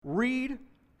read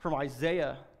from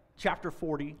Isaiah chapter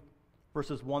 40,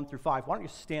 verses 1 through 5. Why don't you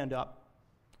stand up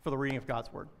for the reading of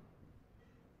God's word?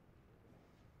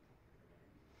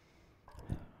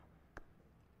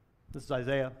 This is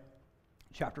Isaiah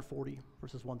chapter 40,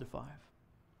 verses 1 through 5.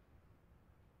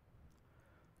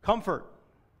 Comfort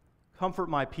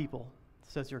my people,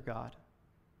 says your God.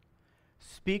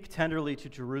 Speak tenderly to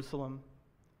Jerusalem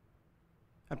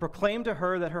and proclaim to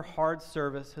her that her hard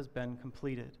service has been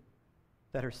completed,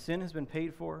 that her sin has been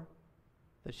paid for,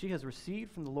 that she has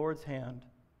received from the Lord's hand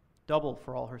double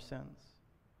for all her sins.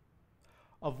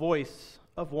 A voice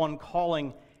of one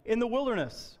calling in the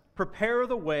wilderness, prepare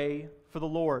the way for the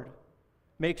Lord.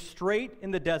 Make straight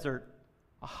in the desert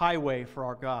a highway for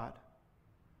our God.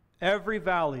 Every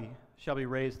valley shall be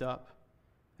raised up,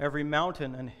 every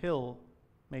mountain and hill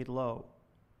made low.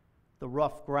 The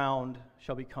rough ground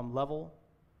shall become level,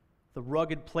 the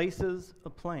rugged places a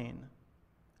plain,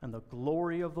 and the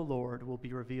glory of the Lord will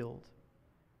be revealed.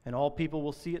 And all people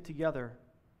will see it together,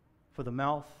 for the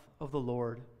mouth of the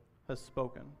Lord has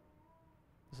spoken.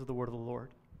 This is the word of the Lord.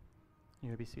 You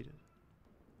may be seated.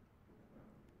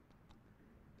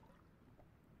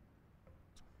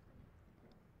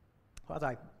 As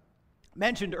I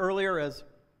mentioned earlier, as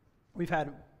we've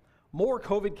had more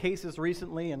COVID cases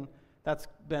recently, and that's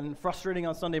been frustrating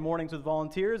on Sunday mornings with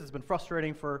volunteers. It's been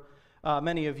frustrating for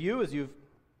many of you as you've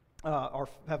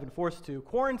have been forced to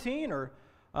quarantine, or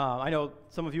I know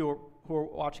some of you who are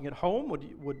watching at home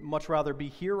would much rather be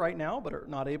here right now, but are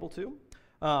not able to.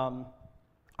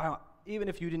 Even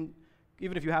if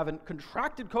you haven't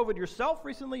contracted COVID yourself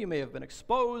recently, you may have been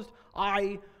exposed.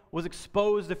 I was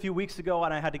exposed a few weeks ago,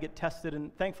 and I had to get tested,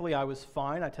 and thankfully I was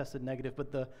fine. I tested negative,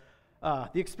 but the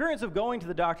experience of going to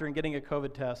the doctor and getting a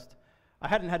COVID test, I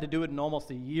hadn't had to do it in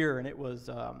almost a year, and it was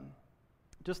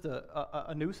just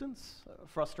a nuisance, a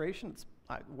frustration.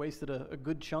 I wasted a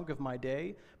good chunk of my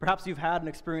day. Perhaps you've had an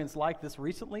experience like this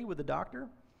recently with the doctor.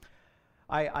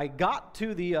 I got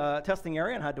to the testing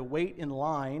area and had to wait in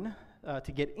line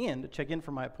to get in, to check in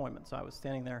for my appointment. So I was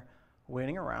standing there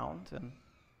waiting around, and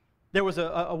there was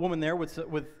a woman there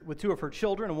with two of her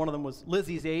children, and one of them was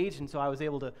Lizzie's age, and so I was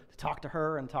able to talk to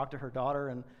her and talk to her daughter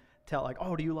and tell, like,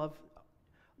 oh, do you love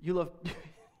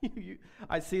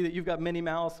I see that you've got Minnie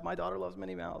Mouse. My daughter loves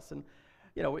Minnie Mouse, and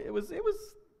it was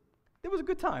a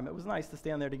good time. It was nice to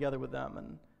stand there together with them.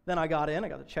 And then I got in. I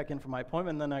got to check in for my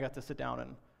appointment, and then I got to sit down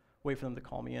and wait for them to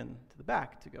call me in to the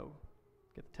back to go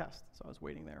get the test. So I was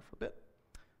waiting there for a bit,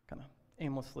 kind of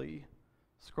aimlessly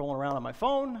scrolling around on my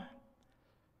phone.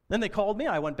 Then they called me.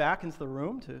 I went back into the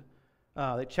room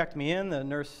they checked me in. The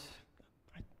nurse,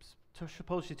 I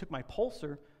suppose she took my pulse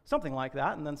or something like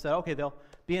that, and then said, okay, they'll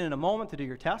be in a moment to do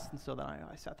your test. And so then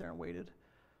I sat there and waited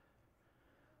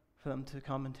for them to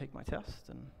come and take my test.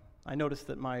 And I noticed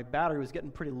that my battery was getting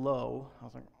pretty low. I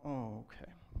was like, oh,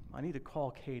 okay. I need to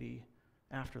call Katie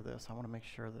after this. I want to make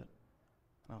sure that,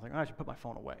 and I was like, I should put my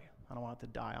phone away. I don't want it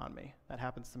to die on me. That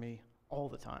happens to me all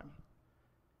the time.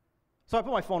 So I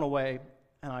put my phone away,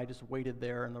 and I just waited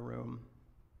there in the room.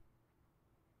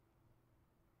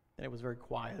 And it was very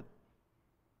quiet,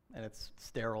 and it's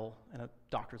sterile in a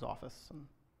doctor's office, and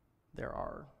there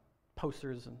are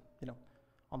posters and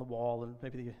on the wall, and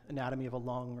maybe the anatomy of a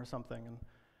lung or something, and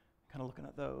kind of looking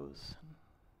at those, and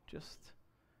just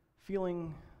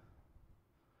feeling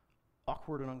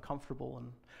awkward and uncomfortable.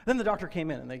 And then the doctor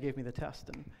came in, and they gave me the test,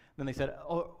 and then they said,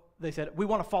 we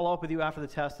want to follow up with you after the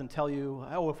test and tell you,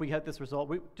 if we get this result,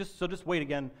 just wait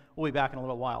again. We'll be back in a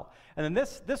little while. And then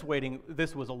this waiting,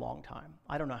 this was a long time.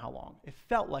 I don't know how long. It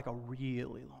felt like a really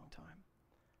long time.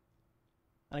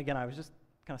 And again, I was just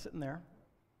kind of sitting there.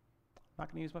 I'm not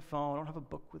going to use my phone. I don't have a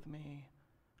book with me.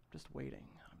 I'm just waiting.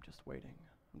 I'm just waiting.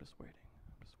 I'm just waiting.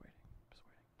 I'm just waiting. I'm just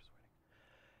waiting. I'm just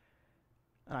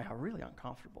waiting. And I got really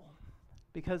uncomfortable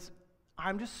because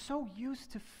I'm just so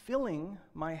used to filling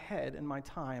my head and my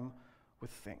time with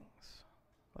things,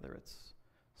 whether it's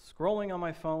scrolling on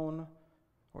my phone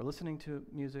or listening to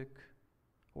music,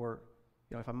 or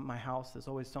if I'm in my house, there's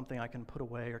always something I can put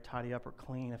away or tidy up or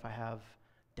clean if I have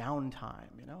downtime.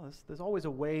 There's always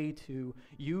a way to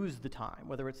use the time,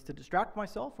 whether it's to distract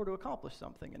myself or to accomplish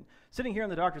something. And sitting here in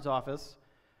the doctor's office,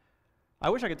 I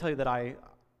wish I could tell you that I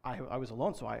was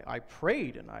alone, so I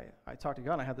prayed and I talked to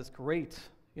God, and I had this great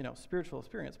spiritual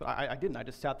experience, but I didn't. I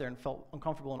just sat there and felt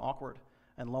uncomfortable and awkward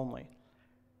and lonely.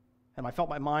 And I felt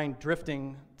my mind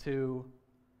drifting to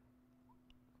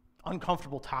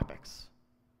uncomfortable topics.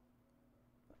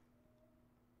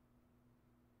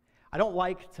 I don't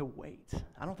like to wait.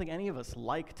 I don't think any of us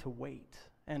like to wait.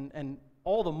 And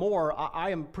all the more,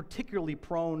 I am particularly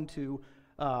prone to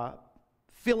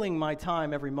filling my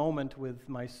time every moment with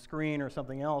my screen or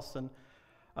something else. And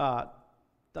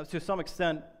to some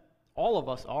extent, all of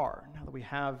us are, now that we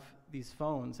have these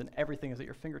phones and everything is at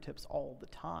your fingertips all the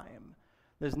time.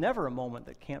 There's never a moment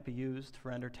that can't be used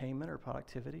for entertainment or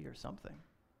productivity or something.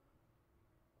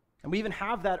 And we even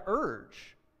have that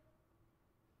urge.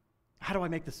 How do I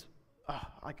make this?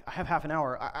 I have half an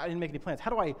hour. I didn't make any plans.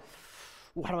 How do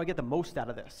I get the most out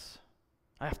of this?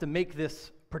 I have to make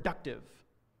this productive.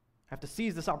 I have to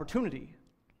seize this opportunity.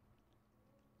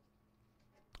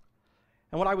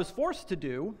 And what I was forced to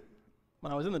do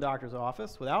when I was in the doctor's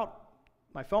office, without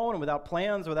my phone and without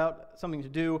plans, without something to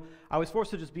do, I was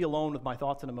forced to just be alone with my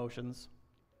thoughts and emotions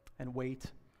and wait.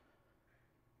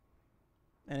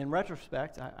 And in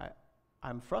retrospect,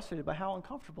 I'm frustrated by how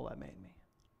uncomfortable that made me.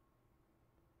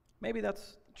 Maybe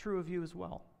that's true of you as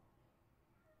well.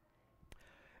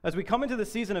 As we come into the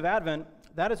season of Advent,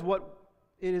 that is what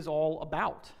it is all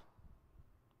about.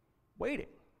 Waiting.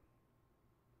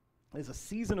 It is a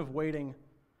season of waiting,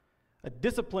 a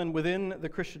discipline within the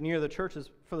Christian year. The church has,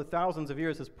 for the thousands of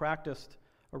years, has practiced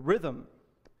a rhythm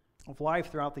of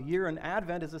life throughout the year, and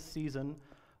Advent is a season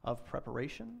of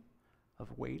preparation,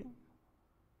 of waiting,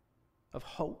 of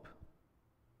hope,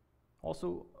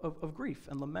 also of grief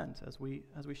and lament, as we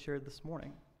shared this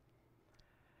morning.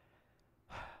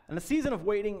 And the season of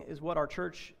waiting is what our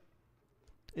church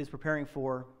is preparing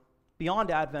for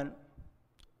beyond Advent,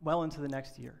 well into the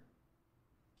next year.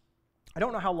 I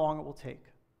don't know how long it will take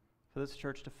for this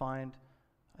church to find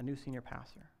a new senior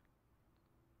pastor.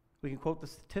 We can quote the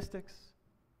statistics,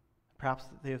 perhaps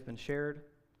they have been shared.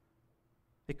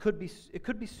 It could be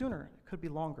sooner, it could be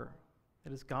longer.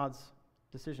 It is God's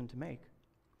decision to make.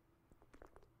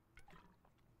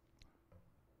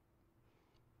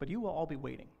 But you will all be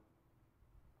waiting.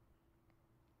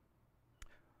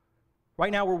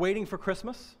 Right now we're waiting for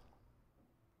Christmas,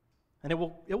 and it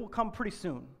will come pretty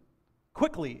soon.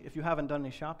 Quickly, if you haven't done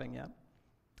any shopping yet.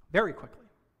 Very quickly.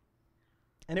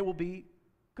 And it will be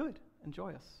good and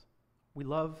joyous. We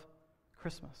love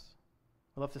Christmas.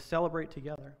 We love to celebrate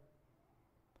together.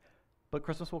 But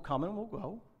Christmas will come and will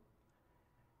go,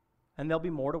 and there'll be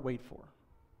more to wait for.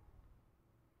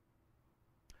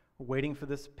 We're waiting for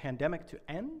this pandemic to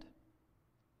end.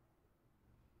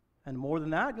 And more than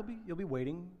that, you'll be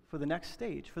waiting for the next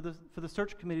stage, for the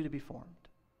search committee to be formed,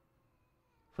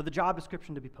 for the job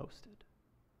description to be posted,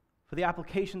 for the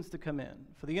applications to come in,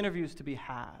 for the interviews to be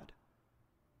had,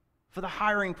 for the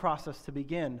hiring process to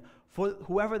begin, for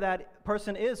whoever that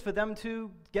person is, for them to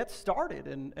get started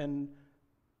and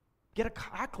get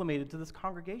acclimated to this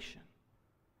congregation.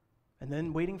 And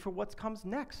then waiting for what comes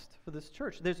next for this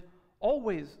church. There's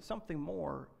always something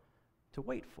more to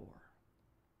wait for.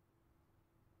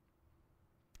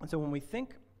 And so when we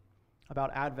think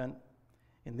about Advent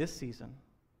in this season,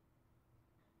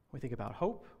 we think about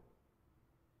hope,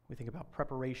 we think about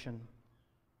preparation,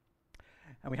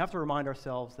 and we have to remind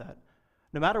ourselves that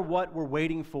no matter what we're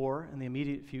waiting for in the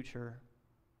immediate future,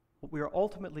 what we are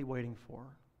ultimately waiting for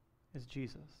is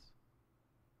Jesus.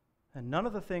 And none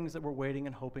of the things that we're waiting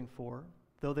and hoping for,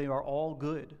 though they are all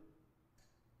good,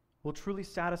 will truly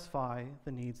satisfy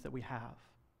the needs that we have.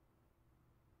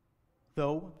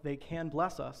 Though they can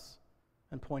bless us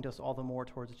and point us all the more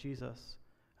towards Jesus,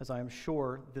 as I am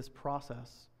sure this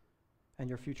process and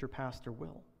your future pastor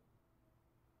will.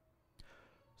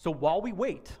 So while we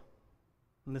wait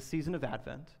in this season of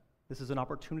Advent, this is an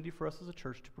opportunity for us as a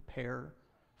church to prepare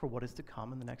for what is to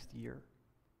come in the next year.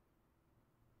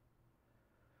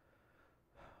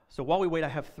 So while we wait, I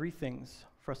have three things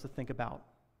for us to think about.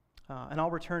 And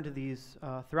I'll return to these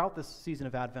throughout this season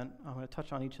of Advent. I'm going to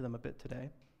touch on each of them a bit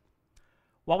today.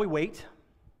 While we wait,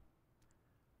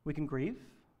 we can grieve,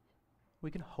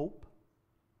 we can hope,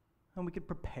 and we can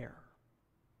prepare.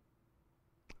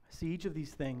 I see each of these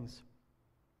things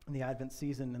in the Advent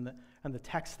season and the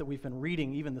text that we've been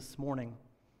reading even this morning.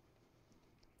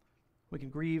 We can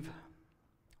grieve,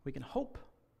 we can hope,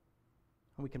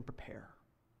 and we can prepare.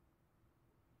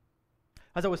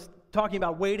 As I was talking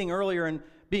about waiting earlier and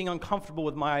being uncomfortable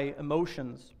with my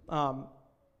emotions, a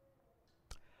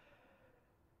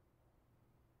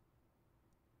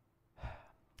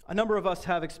number of us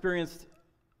have experienced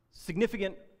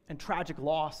significant and tragic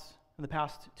loss in the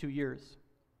past 2 years.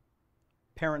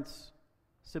 Parents,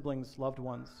 siblings, loved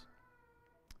ones,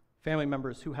 family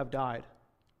members who have died,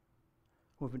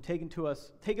 who have been taken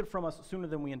from us sooner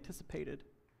than we anticipated,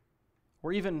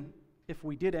 or even if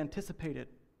we did anticipate it,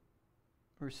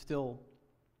 we're still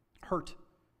hurt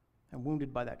and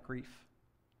wounded by that grief.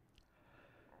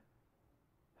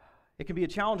 It can be a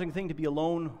challenging thing to be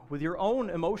alone with your own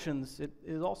emotions. It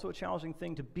is also a challenging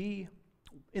thing to be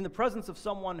in the presence of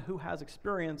someone who has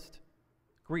experienced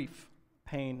grief,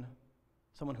 pain,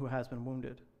 someone who has been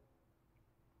wounded.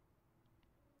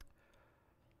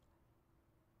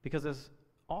 Because there's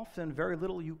often very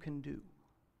little you can do.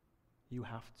 You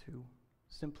have to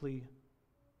simply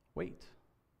wait.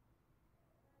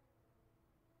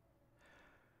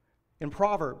 In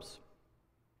Proverbs,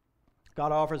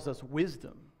 God offers us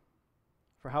wisdom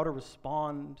for how to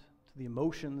respond to the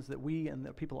emotions that we and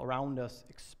the people around us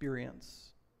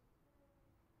experience.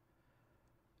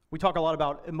 We talk a lot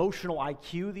about emotional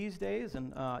IQ these days,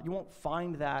 and you won't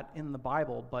find that in the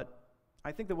Bible, but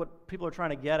I think that what people are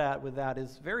trying to get at with that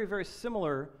is very, very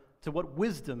similar to what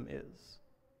wisdom is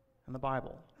in the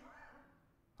Bible.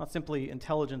 Not simply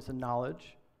intelligence and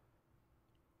knowledge,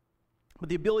 but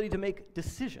the ability to make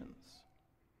decisions,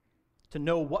 to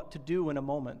know what to do in a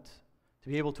moment, to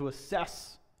be able to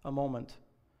assess a moment.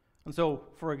 And so,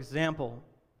 for example,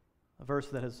 a verse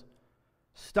that has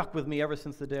stuck with me ever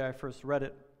since the day I first read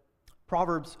it,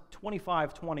 Proverbs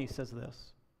 25:20 says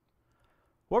this: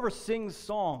 "Whoever sings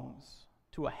songs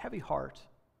to a heavy heart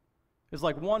is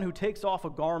like one who takes off a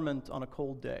garment on a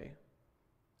cold day,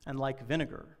 and like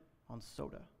vinegar on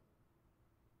soda."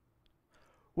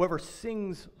 Whoever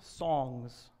sings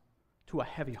songs to a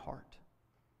heavy heart.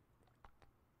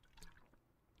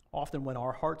 Often when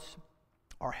our hearts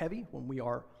are heavy, when we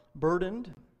are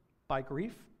burdened by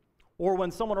grief, or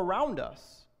when someone around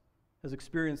us is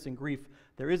experiencing grief,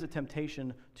 there is a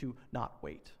temptation to not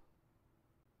wait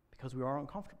because we are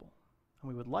uncomfortable and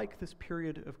we would like this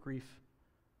period of grief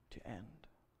to end.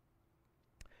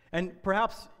 And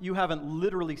perhaps you haven't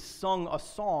literally sung a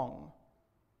song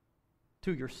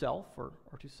to yourself or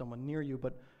to someone near you,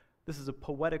 but this is a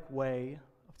poetic way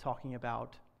of talking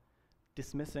about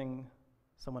dismissing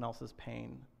someone else's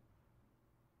pain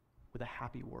with a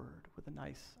happy word, with a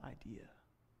nice idea.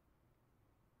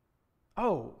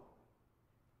 Oh,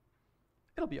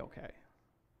 it'll be okay.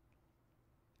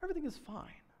 Everything is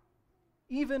fine.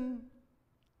 Even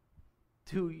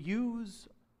to use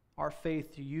our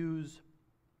faith, to use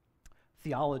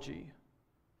theology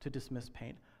to dismiss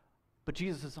pain. But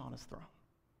Jesus is on his throne.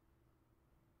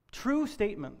 True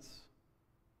statements.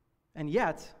 And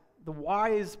yet, the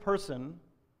wise person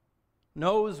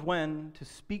knows when to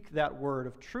speak that word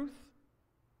of truth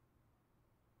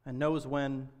and knows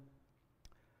when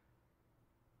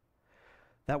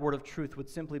that word of truth would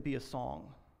simply be a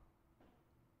song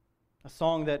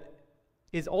that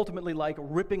is ultimately like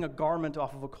ripping a garment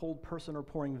off of a cold person or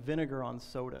pouring vinegar on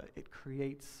soda. It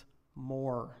creates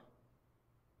more.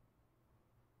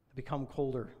 They become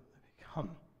colder. They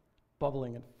become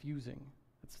bubbling and fusing.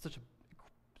 It's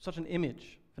such an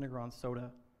image, vinegar on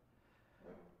soda.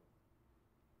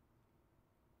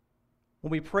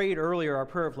 When we prayed earlier, our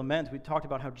prayer of lament, we talked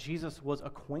about how Jesus was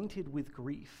acquainted with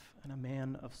grief and a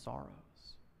man of sorrows.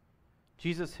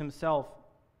 Jesus himself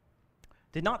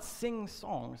did not sing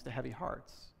songs to heavy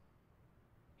hearts.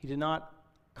 He did not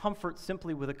comfort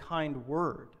simply with a kind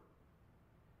word.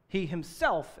 He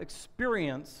himself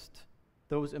experienced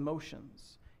those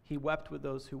emotions. He wept with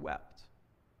those who wept.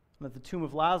 And at the tomb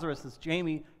of Lazarus, as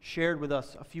Jamie shared with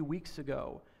us a few weeks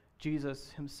ago,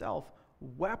 Jesus himself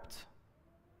wept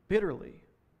bitterly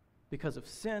because of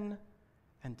sin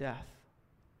and death.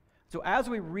 So as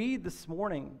we read this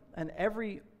morning and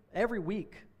every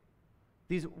week,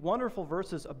 these wonderful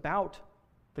verses about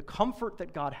the comfort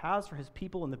that God has for his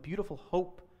people and the beautiful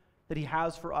hope that he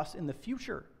has for us in the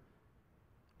future,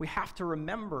 we have to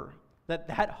remember that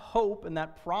that hope and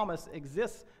that promise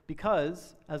exists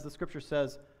because, as the scripture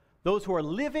says, those who are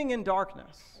living in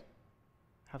darkness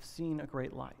have seen a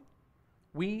great light.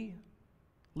 We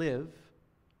live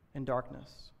in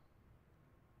darkness.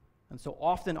 And so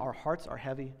often our hearts are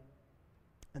heavy,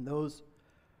 and those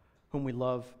whom we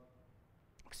love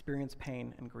experience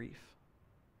pain and grief.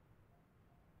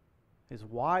 It is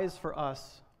wise for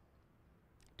us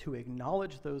to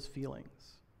acknowledge those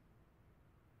feelings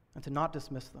and to not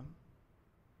dismiss them.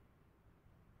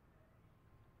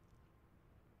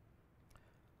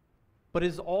 But it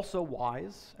is also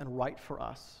wise and right for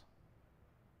us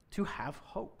to have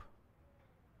hope.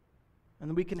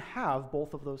 And we can have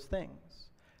both of those things.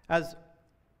 As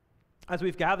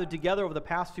we've gathered together over the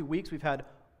past few weeks, we've had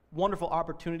wonderful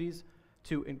opportunities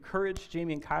to encourage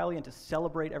Jamie and Kylie and to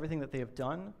celebrate everything that they have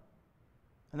done.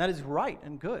 And that is right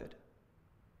and good.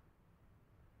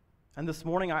 And this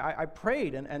morning I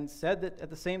prayed and said that at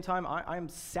the same time I am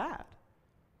sad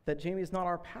that Jamie is not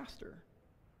our pastor.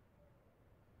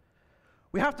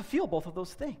 We have to feel both of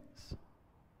those things.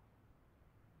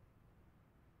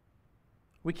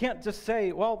 We can't just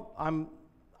say, well, I'm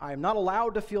I'm not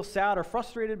allowed to feel sad or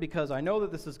frustrated because I know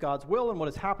that this is God's will and what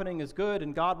is happening is good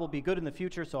and God will be good in the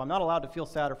future, so I'm not allowed to feel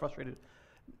sad or frustrated.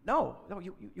 No,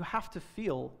 you have to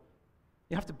feel,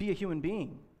 you have to be a human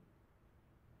being.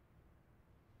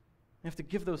 You have to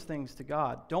give those things to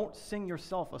God. Don't sing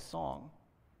yourself a song.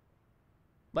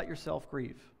 Let yourself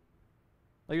grieve.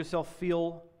 Let yourself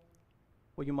feel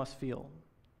what you must feel.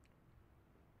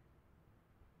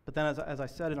 But then, as I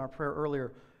said in our prayer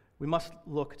earlier, we must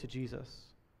look to Jesus.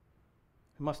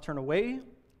 We must turn away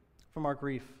from our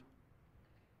grief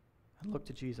and look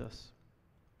to Jesus.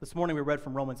 This morning we read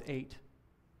from Romans 8.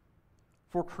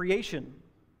 For creation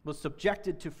was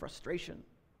subjected to frustration,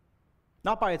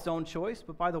 not by its own choice,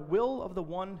 but by the will of the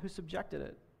one who subjected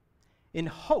it, in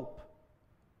hope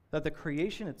that the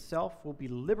creation itself will be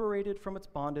liberated from its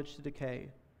bondage to decay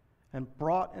and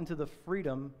brought into the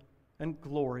freedom and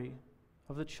glory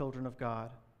of the children of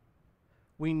God.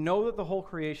 We know that the whole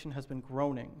creation has been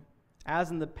groaning,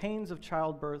 as in the pains of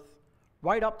childbirth,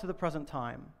 right up to the present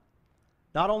time.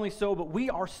 Not only so, but we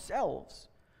ourselves,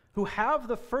 who have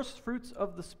the first fruits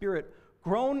of the Spirit,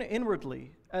 groan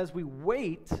inwardly as we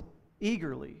wait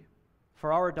eagerly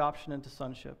for our adoption into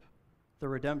sonship, the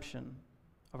redemption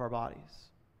of our bodies.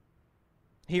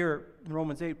 Here in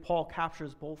Romans 8, Paul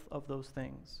captures both of those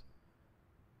things.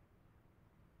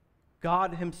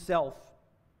 God himself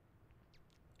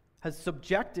has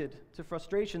subjected to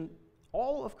frustration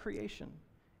all of creation.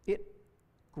 It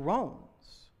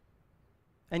groans.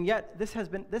 And yet this has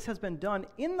been done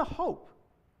in the hope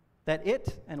that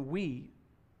it and we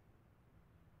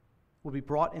will be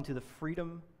brought into the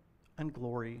freedom and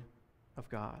glory of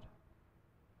God.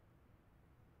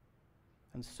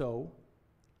 And so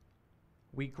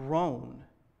we groan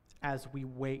as we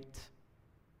wait,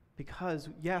 because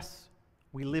yes,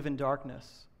 we live in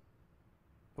darkness,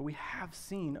 but we have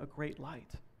seen a great light.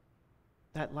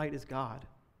 That light is God.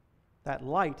 That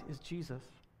light is Jesus.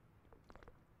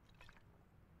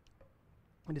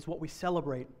 It is what we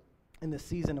celebrate in this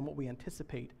season and what we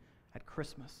anticipate at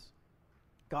Christmas.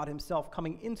 God himself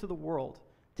coming into the world,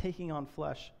 taking on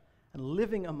flesh, and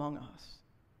living among us.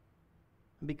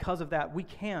 And because of that, we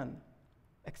can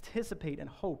anticipate and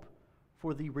hope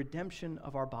for the redemption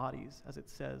of our bodies, as it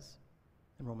says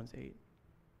in Romans 8.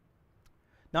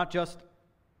 Not just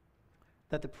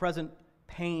that the present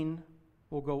pain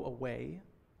will go away,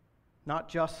 not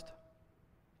just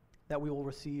that we will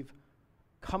receive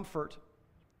comfort,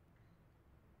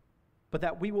 but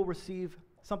that we will receive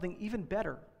something even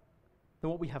better than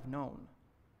what we have known.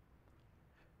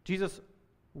 Jesus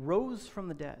rose from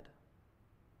the dead.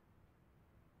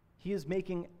 He is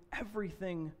making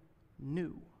everything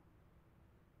new.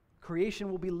 Creation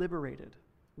will be liberated.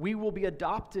 We will be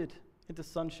adopted into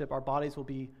sonship. Our bodies will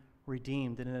be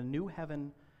redeemed. And in a new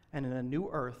heaven and in a new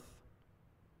earth,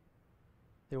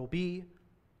 there will be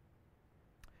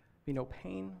no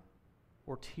pain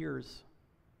or tears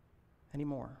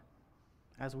anymore.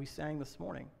 As we sang this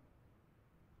morning,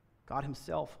 God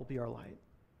himself will be our light.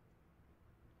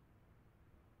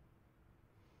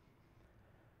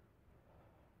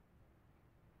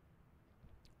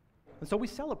 And so we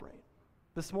celebrate.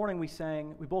 This morning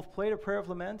we both played a prayer of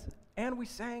lament, and we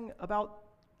sang about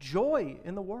joy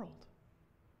in the world.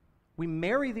 We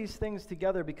marry these things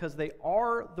together because they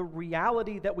are the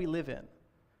reality that we live in.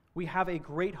 We have a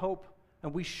great hope,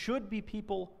 and we should be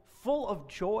people full of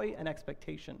joy and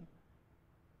expectation.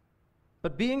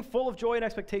 But being full of joy and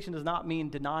expectation does not mean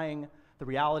denying the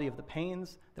reality of the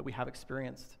pains that we have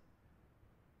experienced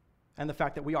and the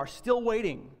fact that we are still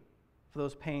waiting for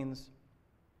those pains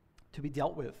to be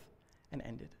dealt with and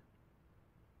ended.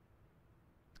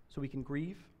 So we can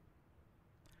grieve,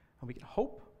 and we can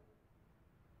hope,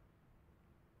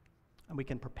 and we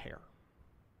can prepare.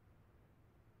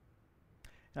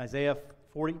 In Isaiah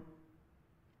 40, it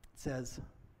says,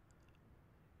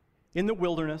 "In the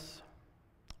wilderness,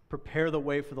 prepare the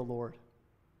way for the Lord.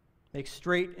 Make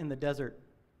straight in the desert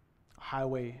a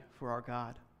highway for our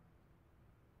God."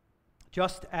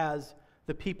 Just as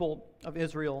the people of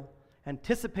Israel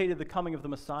anticipated the coming of the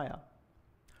Messiah,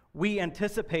 we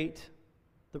anticipate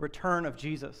the return of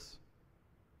Jesus,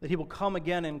 that he will come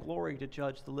again in glory to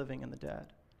judge the living and the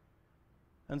dead.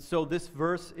 And so this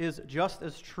verse is just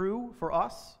as true for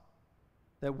us,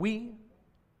 that we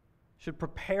should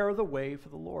prepare the way for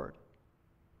the Lord.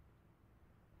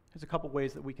 There's a couple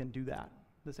ways that we can do that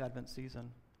this Advent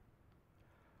season.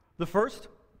 The first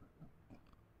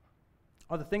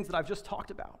are the things that I've just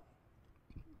talked about.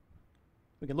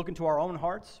 We can look into our own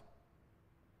hearts,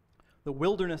 the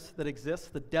wilderness that exists,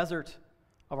 the desert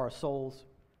of our souls,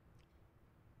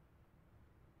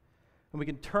 and we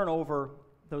can turn over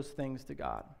those things to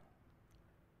God.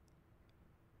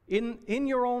 In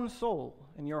your own soul,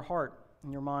 in your heart,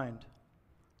 in your mind,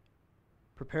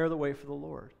 prepare the way for the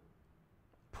Lord.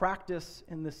 Practice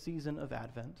in this season of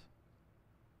Advent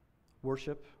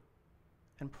worship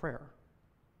and prayer.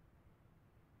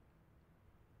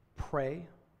 Pray,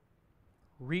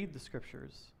 read the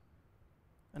Scriptures,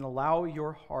 and allow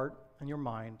your heart and your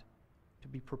mind to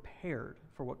be prepared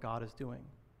for what God is doing,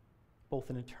 both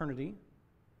in eternity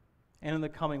and in the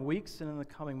coming weeks and in the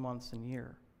coming months and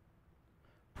year.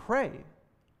 Pray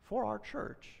for our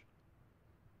church.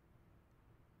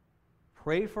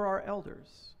 Pray for our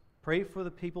elders. Pray for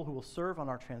the people who will serve on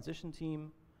our transition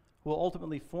team, who will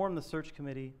ultimately form the search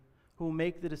committee, who will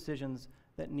make the decisions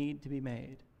that need to be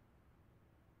made.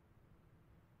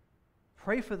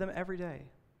 Pray for them every day.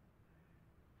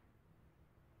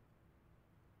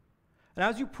 And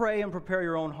as you pray and prepare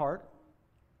your own heart,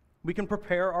 we can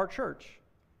prepare our church.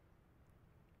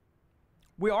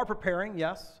 We are preparing,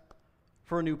 yes,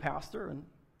 for a new pastor, and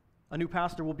a new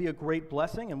pastor will be a great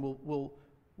blessing and will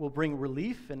bring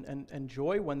relief and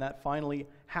joy when that finally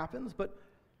happens. But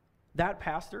that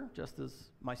pastor, just as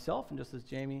myself and just as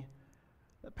Jamie,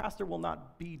 that pastor will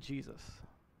not be Jesus.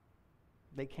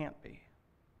 They can't be.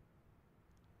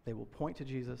 They will point to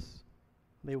Jesus.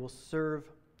 They will serve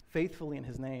faithfully in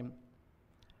his name.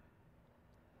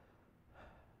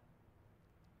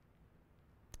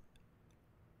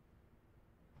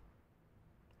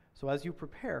 So as you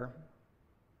prepare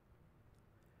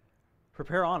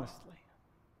honestly.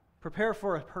 Prepare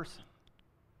for a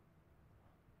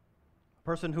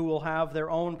person who will have their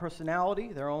own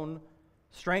personality, their own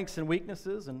strengths and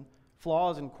weaknesses and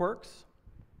flaws and quirks,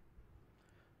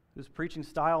 whose preaching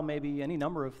style may be any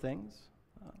number of things.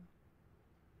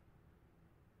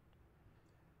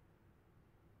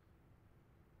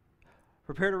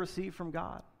 Prepare to receive from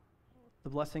God the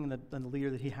blessing and the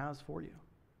leader that he has for you.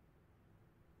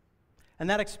 And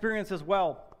that experience as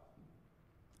well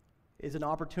is an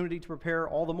opportunity to prepare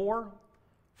all the more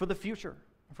for the future,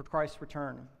 for Christ's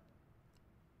return.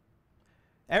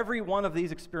 Every one of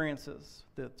these experiences,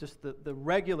 the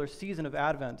regular season of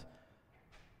Advent,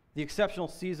 the exceptional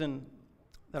season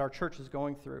that our church is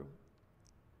going through,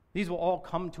 these will all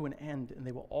come to an end, and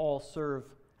they will all serve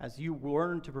as you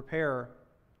learn to prepare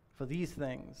for these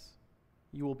things.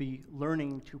 You will be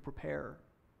learning to prepare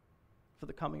for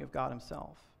the coming of God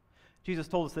himself. Jesus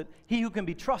told us that he who can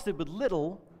be trusted with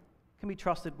little can be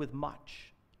trusted with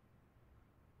much.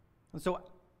 And so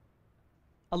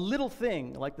a little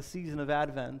thing like the season of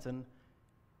Advent, and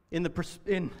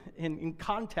in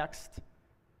context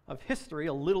of history,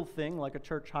 a little thing like a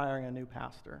church hiring a new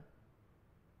pastor,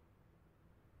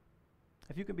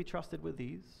 if you can be trusted with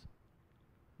these,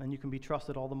 then you can be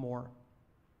trusted all the more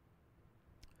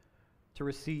to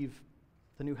receive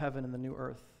the new heaven and the new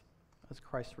earth as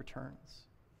Christ returns.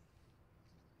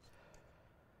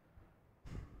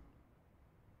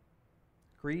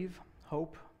 Grieve,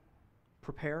 hope,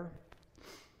 prepare.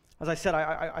 As I said,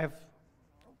 I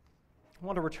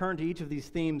want to return to each of these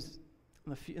themes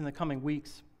in the coming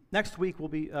weeks. Next week, we'll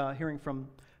be hearing from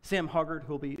Sam Huggard,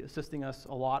 who will be assisting us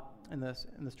a lot in this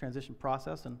transition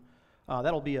process, and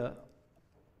that'll be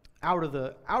out of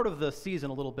the season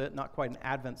a little bit, not quite an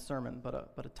Advent sermon,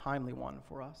 but a timely one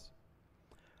for us.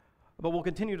 But we'll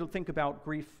continue to think about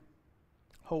grief,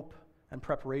 hope, and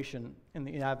preparation in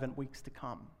the Advent weeks to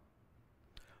come.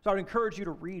 So I would encourage you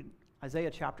to read Isaiah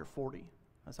chapter 40,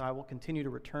 as I will continue to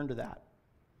return to that.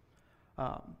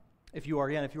 If you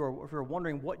are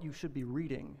wondering what you should be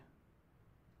reading,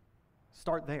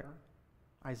 start there.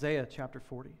 Isaiah chapter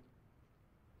 40.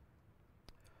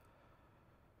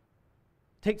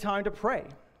 Take time to pray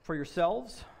for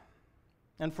yourselves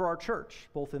and for our church,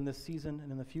 both in this season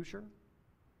and in the future,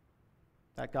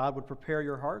 that God would prepare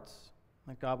your hearts,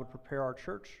 that God would prepare our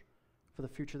church for the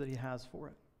future that he has for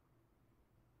it.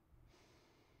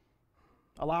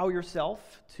 Allow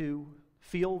yourself to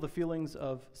feel the feelings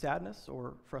of sadness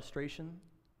or frustration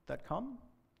that come,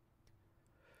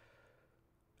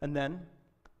 and then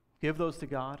give those to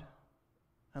God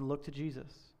and look to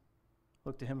Jesus.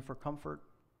 Look to him for comfort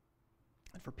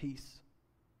and for peace.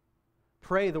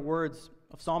 Pray the words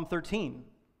of Psalm 13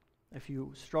 if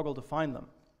you struggle to find them.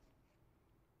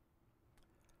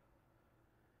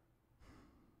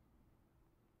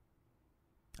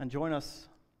 And join us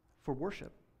for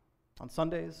worship on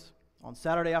Sundays, on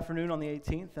Saturday afternoon on the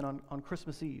 18th, and on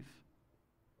Christmas Eve.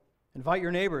 Invite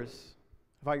your neighbors,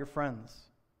 invite your friends.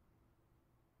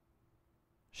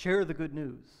 Share the good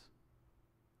news.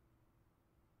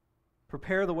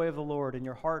 Prepare the way of the Lord in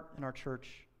your heart, in our church,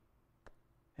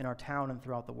 in our town, and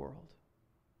throughout the world.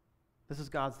 This is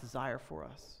God's desire for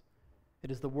us. It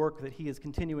is the work that he is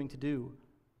continuing to do,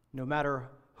 no matter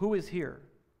who is here?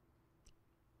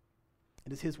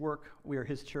 It is his work. We are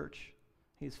his church.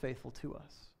 He is faithful to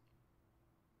us.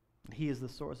 And he is the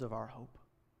source of our hope.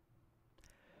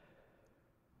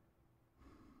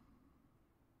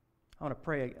 I want to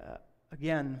pray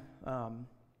again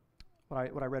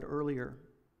what I read earlier.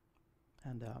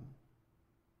 And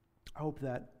I hope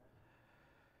that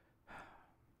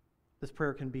this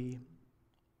prayer can be,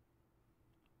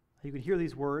 you can hear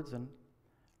these words and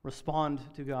respond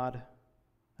to God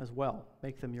as well.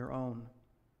 Make them your own.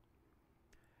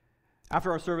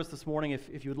 After our service this morning,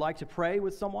 if you would like to pray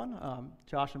with someone,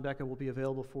 Josh and Becca will be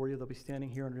available for you. They'll be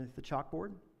standing here underneath the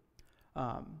chalkboard.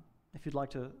 If you'd like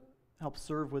to help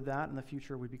serve with that in the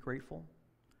future, we'd be grateful.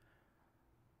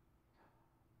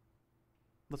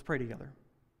 Let's pray together.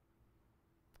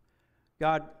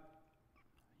 God,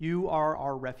 you are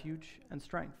our refuge and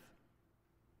strength,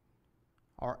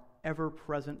 our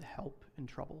ever-present help in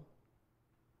trouble.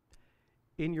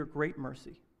 In your great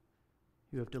mercy,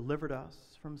 you have delivered us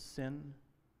from sin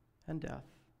and death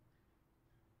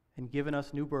and given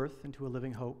us new birth into a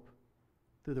living hope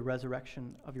through the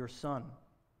resurrection of your Son,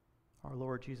 our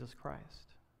Lord Jesus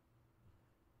Christ.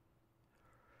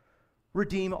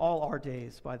 Redeem all our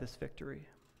days by this victory.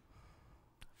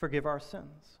 Forgive our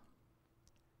sins.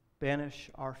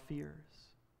 Banish our fears.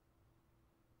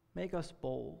 Make us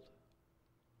bold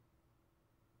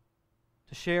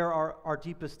to share our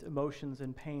deepest emotions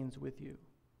and pains with you,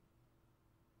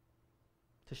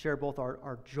 to share both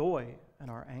our joy and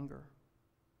our anger.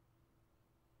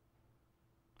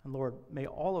 And Lord, may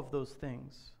all of those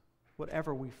things,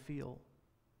 whatever we feel,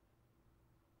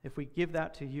 if we give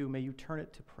that to you, may you turn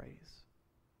it to praise.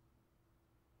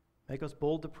 Make us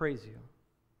bold to praise you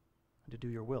and to do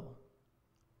your will.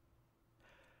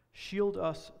 Shield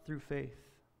us through faith.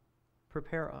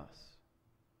 Prepare us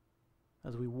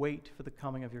as we wait for the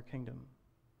coming of your kingdom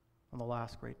on the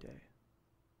last great day.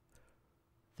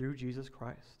 Through Jesus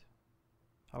Christ,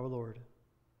 our Lord.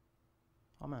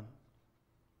 Amen.